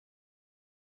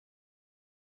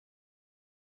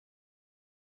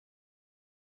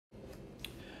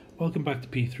Welcome back to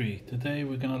P3. Today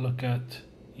we're going to look at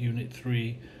Unit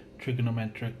 3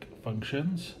 Trigonometric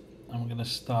Functions, and we're going to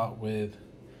start with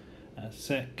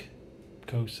Sec,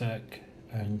 Cosec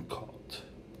and Cot.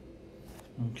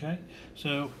 Okay,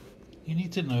 so you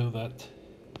need to know that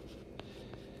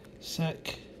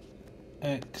Sec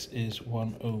x is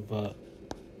 1 over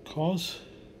cos,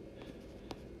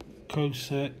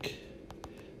 Cosec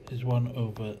is 1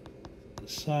 over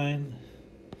sine,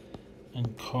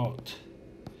 and Cot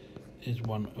is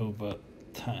 1 over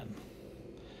tan.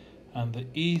 And the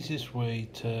easiest way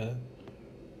to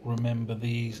remember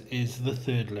these is the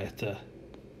third letter.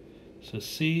 So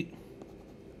C,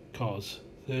 cos,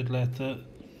 third letter,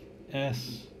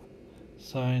 S,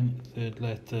 sine, third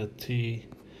letter, T,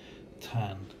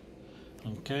 tan.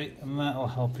 Okay, and that'll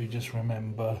help you just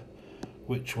remember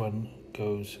which one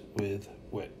goes with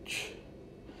which.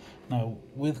 Now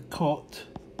with Cot,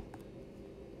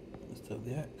 let's do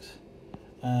the X.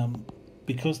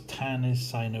 Because tan is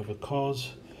sine over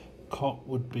cos, Cot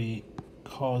would be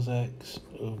cos x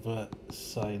over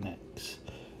sine x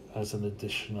as an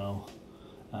additional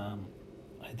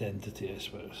identity, I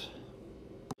suppose.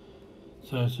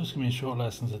 So it's just going to be a short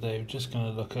lesson today. We're just going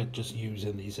to look at just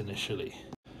using these initially.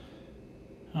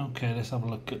 Okay, let's have a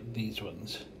look at these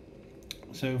ones.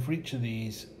 So for each of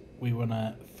these, we want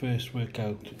to first work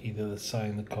out either the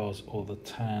sine, the cos, or the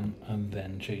tan, and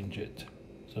then change it.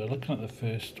 So looking at the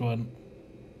first one,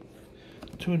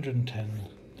 210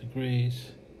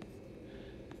 degrees.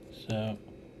 So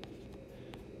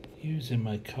using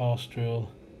my cast rule,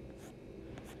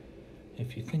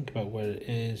 if you think about where it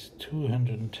is,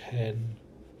 210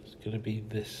 is going to be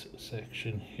this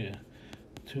section here,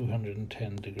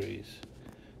 210 degrees.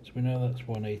 So we know that's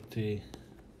 180,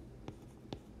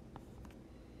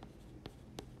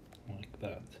 like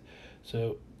that.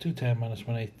 So 210 minus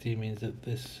 180 means that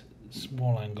this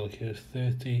small angle here is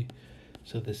 30,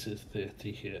 so this is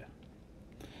 30 here.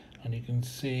 And you can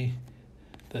see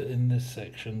that in this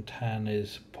section tan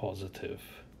is positive.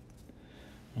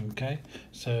 Okay,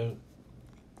 so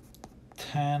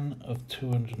tan of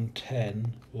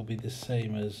 210 will be the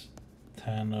same as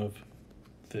tan of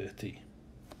 30.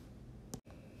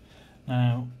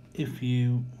 Now if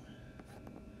you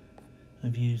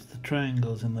have used the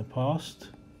triangles in the past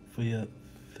for your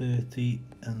 30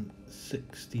 and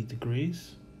 60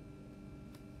 degrees,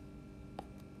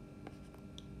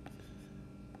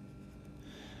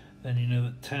 then you know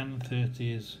that tan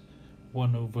 30 is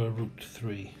 1 over root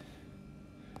 3.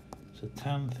 So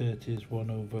tan 30 is 1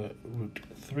 over root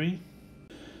 3.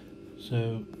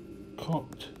 So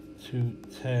cot to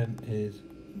 10 is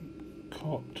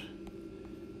cot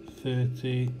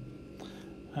 30,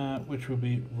 which will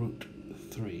be root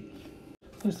 3.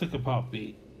 Let's look at part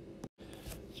B.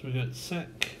 So we've got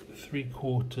sec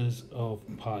 3/4 of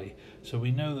pi. So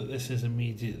we know that this is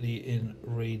immediately in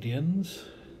radians.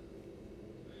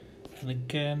 And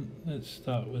again, let's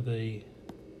start with a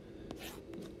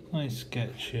nice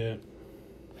sketch here.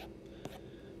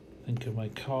 Think of my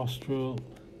cast rule.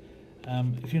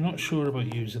 If you're not sure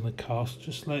about using the cast,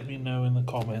 just let me know in the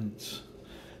comments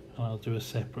and I'll do a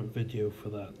separate video for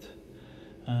that.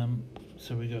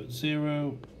 So we got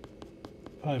 0,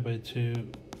 pi by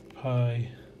 2, pi,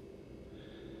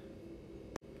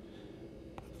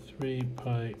 3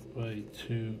 pi by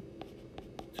 2,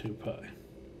 2 pi.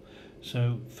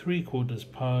 So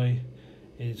 3/4 pi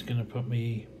is going to put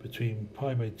me between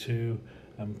pi by 2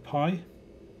 and pi.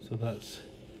 So that's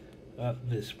at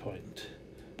this point.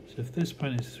 So if this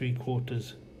point is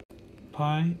 3/4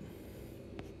 pi,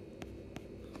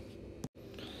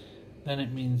 then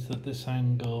it means that this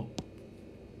angle,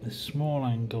 this small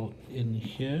angle in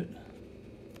here,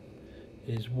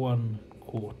 is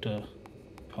 1/4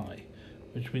 pi,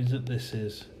 which means that this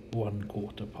is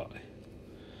 1/4 pi.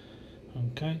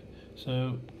 Okay,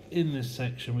 so in this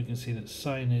section we can see that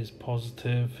sine is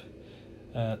positive,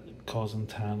 cos and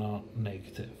tan are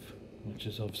negative, which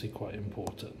is obviously quite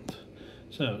important.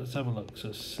 So let's have a look.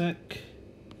 So sec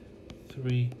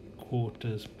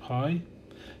 3/4 pi.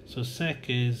 So sec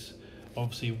is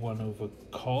obviously 1 over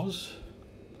cos.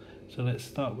 So let's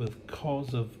start with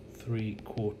cos of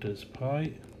 3/4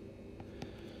 pi.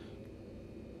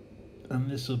 And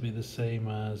this will be the same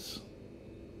as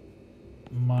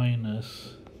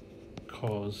minus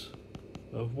cos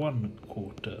of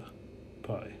 1/4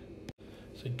 pi.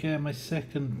 So again, my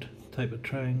second type of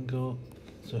triangle,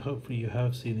 so hopefully you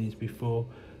have seen these before.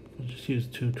 We'll just use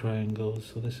two triangles.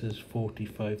 So this is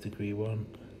 45-degree one,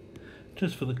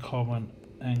 just for the common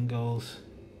angles,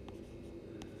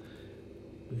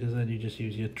 because then you just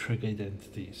use your trig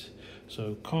identities.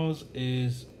 So cos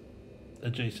is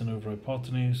adjacent over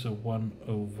hypotenuse, so 1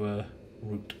 over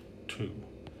root 2.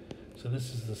 So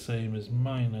this is the same as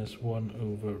minus 1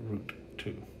 over root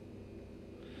 2.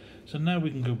 So now we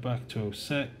can go back to our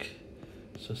sec.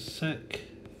 So sec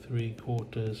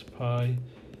 3/4 pi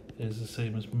is the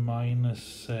same as minus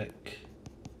sec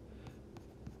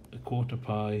 1/4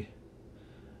 pi,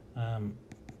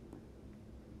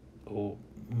 or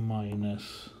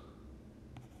minus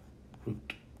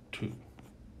root 2.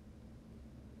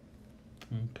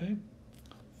 Okay,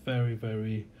 very,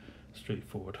 very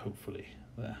straightforward, hopefully,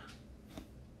 there.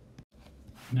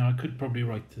 Now I could probably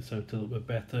write this out a little bit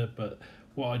better, but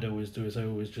what I'd always do is I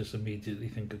always just immediately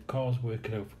think of cos, work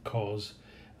it out for cos,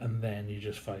 and then you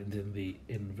just find in the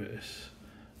inverse.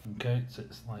 Okay, so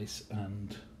it's nice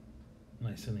and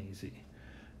easy,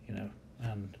 you know,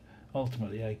 and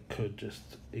ultimately I could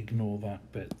just ignore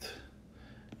that bit,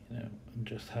 you know, and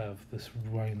just have this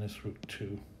minus root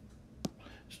 2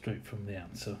 straight from the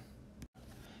answer.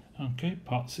 Okay,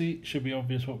 part C should be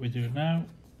obvious what we do now.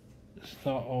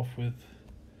 Start off with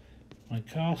my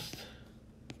cast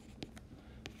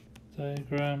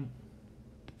diagram.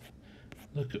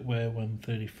 Look at where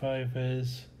 135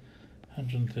 is.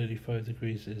 135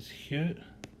 degrees is here.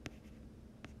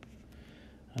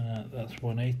 That's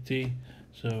 180.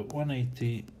 So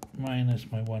 180 minus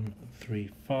my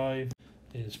 135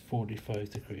 is 45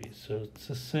 degrees. So it's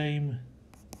the same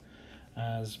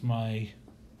as my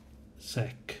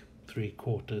sec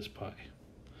 3/4 pi,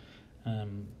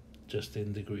 just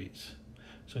in degrees.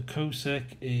 So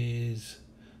cosec is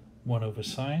 1 over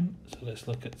sine. So let's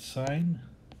look at sine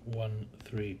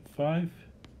 135.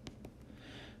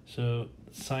 So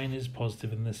sine is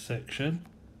positive in this section.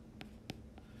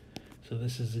 So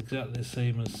this is exactly the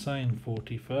same as sine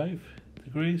 45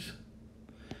 degrees.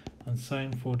 And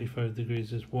sine 45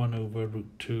 degrees is 1 over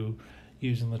root 2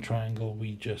 using the triangle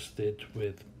we just did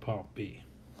with part B.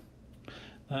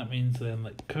 That means then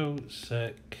that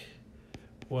cosec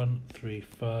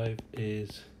 135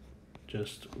 is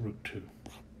just root 2.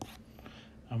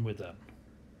 And we're done.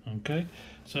 Okay,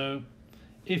 so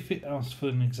if it asks for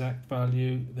an exact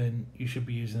value, then you should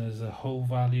be using it as a whole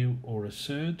value or a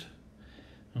surd.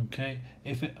 Okay,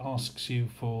 if it asks you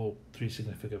for 3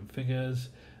 significant figures,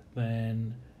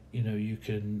 then you know you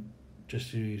can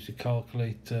just use your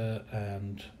calculator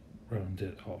and round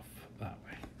it off that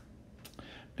way.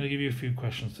 I'm going to give you a few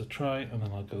questions to try, and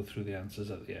then I'll go through the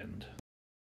answers at the end.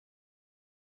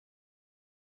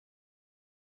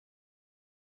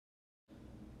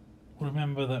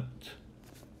 Remember that,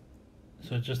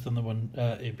 so just on the one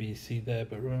A, B, C there,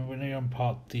 but remember when you're on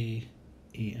part D,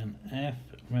 E and F,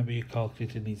 remember your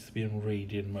calculator needs to be in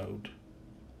radian mode.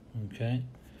 Okay,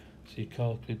 so your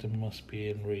calculator must be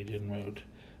in radian mode.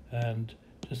 And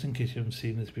just in case you haven't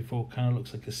seen this before, kind of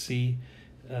looks like a C.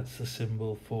 That's the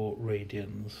symbol for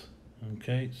radians.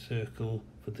 Okay, circle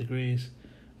for degrees,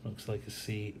 looks like a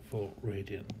C for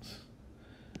radians.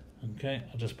 Okay,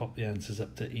 I'll just pop the answers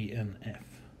up to E and F.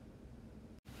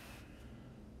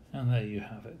 And there you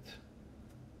have it.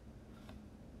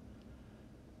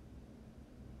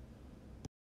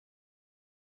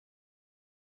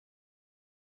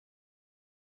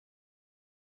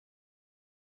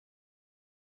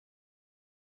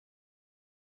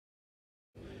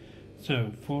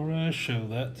 So for a show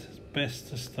that, it's best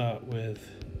to start with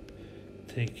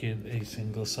taking a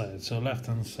single side. So left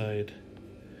hand side,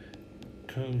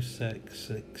 cosec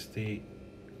 60,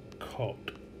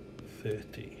 cot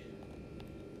 30.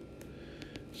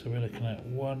 So we're looking at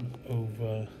 1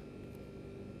 over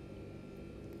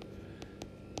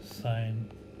sine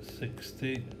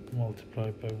 60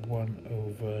 multiplied by 1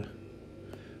 over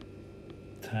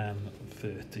tan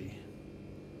 30.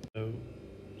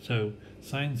 So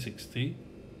sine 60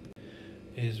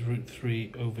 is root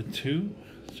 3 over 2.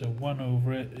 So 1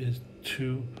 over it is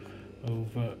 2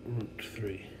 over root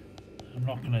 3. I'm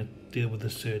not going to deal with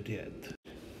the surd yet.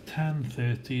 Tan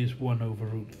 30 is 1 over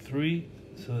root 3.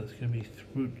 So that's going to be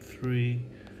root 3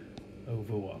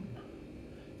 over 1.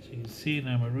 So you can see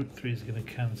now my root 3 is going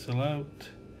to cancel out.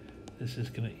 This is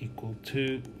going to equal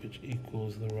 2, which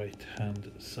equals the right hand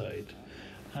side.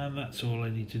 And that's all I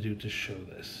need to do to show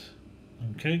this.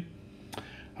 Okay,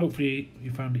 hopefully you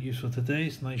found it useful today.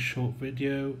 It's a nice short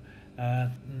video.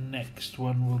 Next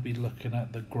one we'll be looking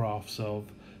at the graphs of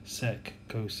sec,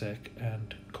 cosec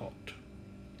and cot.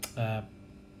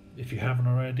 If you haven't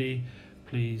already,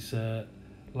 please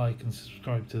like and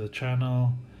subscribe to the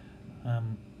channel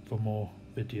for more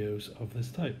videos of this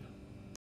type.